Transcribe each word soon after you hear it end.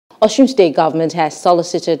Osun State Government has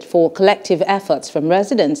solicited for collective efforts from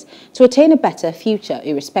residents to attain a better future,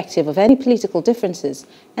 irrespective of any political differences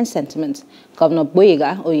and sentiments. Governor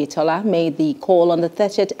Boyega Oyetola made the call on the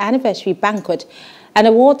 30th anniversary banquet and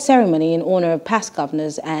award ceremony in honor of past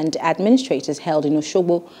governors and administrators held in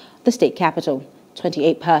Osogbo, the state capital.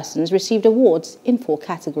 28 persons received awards in 4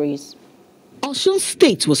 categories. Osun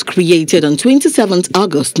State was created on 27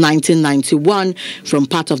 August 1991 from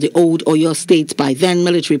part of the old Oyo State by then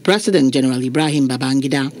military President General Ibrahim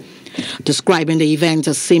Babangida. Describing the event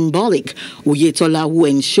as symbolic, Oyetola, who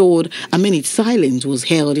ensured a minute's silence was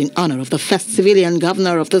held in honor of the first civilian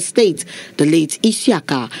governor of the state, the late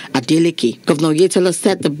Isiaka Adeleke. Governor Oyetola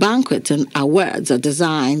said the banquet and awards are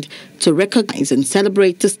designed to recognize and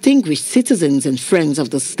celebrate distinguished citizens and friends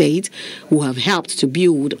of the state who have helped to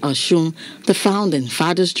build Osun, the founding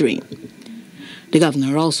father's dream. The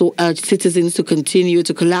governor also urged citizens to continue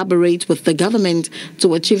to collaborate with the government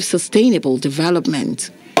to achieve sustainable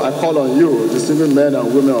development. I call on you, distinguished men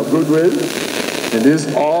and women of goodwill, in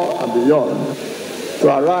this hall and beyond, to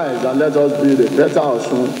arise and let us build a better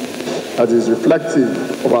Osun that is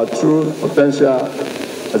reflective of our true potential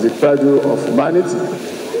as a cradle of humanity.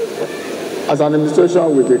 As an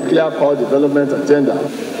administration with a clear-cut development agenda,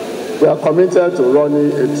 we are committed to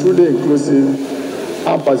running a truly inclusive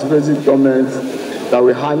and participative government that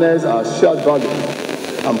will harness our shared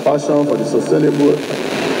values and passion for the sustainable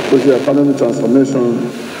socio-economic transformation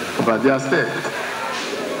of our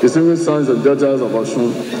state. Distinguished sons and daughters of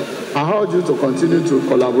Osun, I urge you to continue to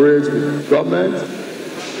collaborate with government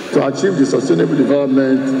to achieve the sustainable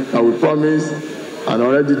development that we promise and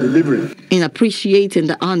already delivering. In appreciating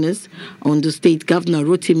the honors, Osun State Governor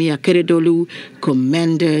Rotimi Akeredolu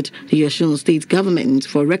commended the Osun State Government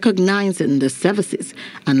for recognizing the services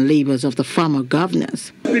and labors of the former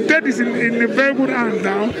governors. The state is in a very good hand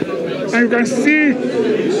now, and you can see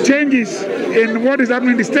changes in what is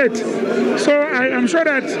happening in the state. So I am sure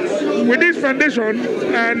that with this foundation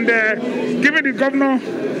and giving the governor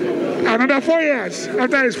another 4 years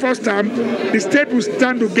after his first term, the state will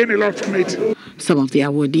stand to gain a lot from it. Some of the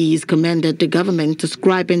awardees commended the government,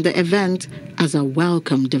 describing the event as a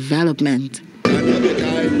welcome development. Cannot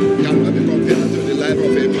be compared to the life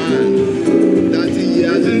of a man. 30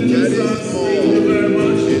 years is very small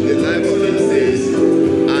in the life of a state,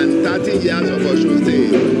 and 30 years of Osun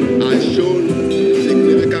State has shown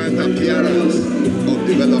significant appearance of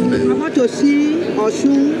development. I want to see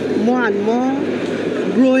Osun more and more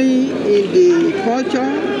growing in the culture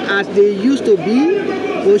as they used to be.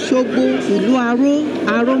 Osogbo, Ìlú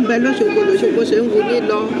Aro ń bẹ l'Osogbo ṣe ń wọlé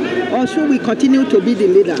lọ. Osun will continue to be the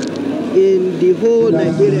leader in the whole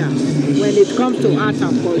Nigeria when it comes to art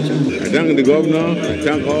and culture. I thank the governor, I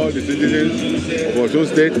thank all the citizens of Osun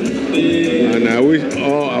State, and I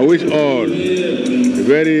wish all a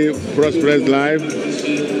very prosperous life.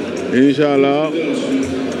 Inshallah,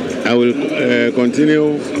 I will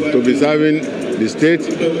continue to be serving the state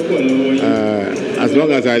as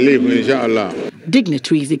long as I live, inshallah.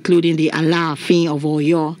 Dignitaries including the Alaafin of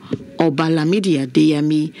Oyo, Oba Lamidi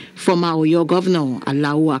Adeyemi, former Oyo Governor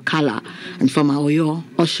Alao Akala, and former Oyo,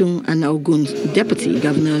 Osun and Ogun's deputy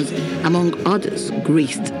governors, among others,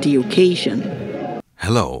 graced the occasion.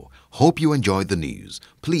 Hello, hope you enjoyed the news.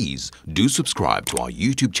 Please do subscribe to our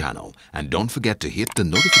YouTube channel and don't forget to hit the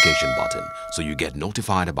notification button so you get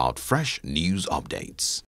notified about fresh news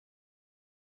updates.